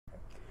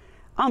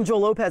I'm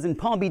Joel Lopez in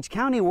Palm Beach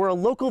County, where a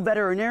local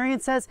veterinarian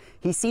says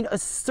he's seen a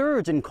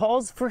surge in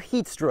calls for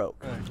heat stroke.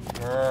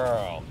 Good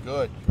girl,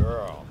 good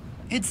girl.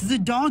 It's the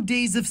dog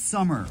days of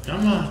summer.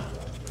 Come on,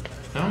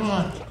 come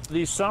on.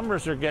 These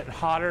summers are getting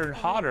hotter and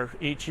hotter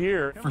each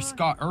year. For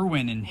Scott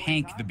Irwin and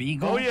Hank the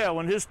Beagle. Oh yeah,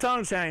 when his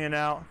tongue's hanging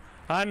out,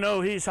 I know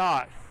he's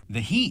hot.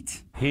 The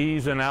heat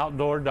He's an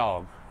outdoor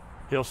dog.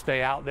 He'll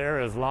stay out there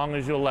as long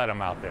as you'll let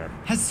him out there.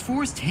 has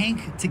forced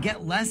Hank to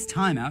get less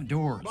time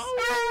outdoors.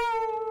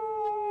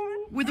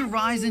 With a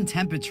rise in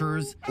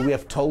temperatures, We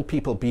have told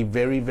people be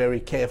very, very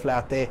careful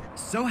out there.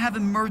 so have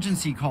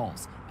emergency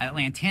calls at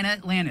Lantana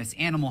Atlantis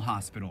Animal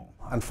Hospital.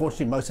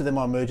 Unfortunately, most of them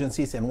are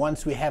emergencies, and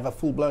once we have a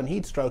full-blown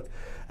heat stroke,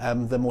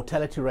 the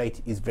mortality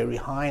rate is very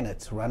high, and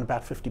it's around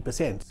about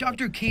 50%.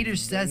 Dr. Kadish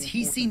says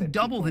he's seen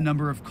double the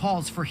number of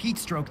calls for heat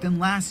stroke than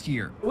last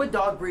year. What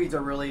dog breeds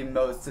are really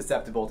most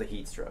susceptible to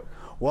heat stroke?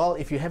 Well,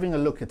 if you're having a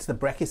look, it's the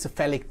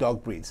brachycephalic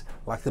dog breeds,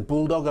 like the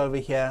Bulldog over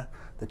here,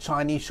 the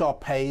Chinese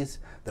Shar-Peis,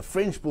 the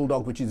French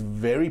Bulldog, which is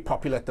very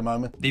popular at the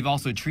moment. They've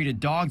also treated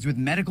dogs with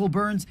medical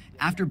burns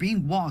after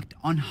being walked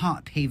on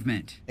hot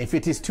pavement. If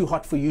it is too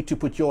hot for you to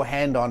put your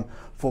hand on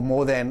for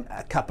more than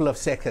a couple of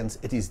seconds,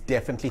 it is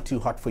definitely too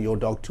hot for your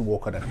dog to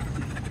walk on it.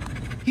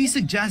 He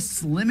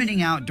suggests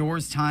limiting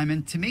outdoors time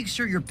and to make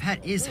sure your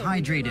pet is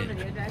hydrated.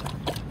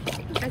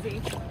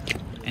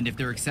 And if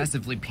they're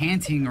excessively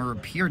panting or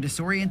appear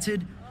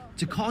disoriented,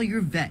 to call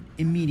your vet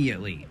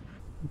immediately.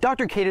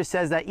 Dr. Kadish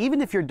says that even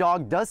if your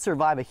dog does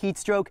survive a heat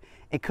stroke,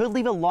 it could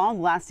leave a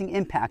long-lasting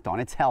impact on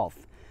its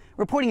health.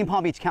 Reporting in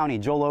Palm Beach County,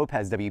 Joel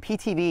Lopez,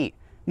 WPTV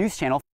News Channel.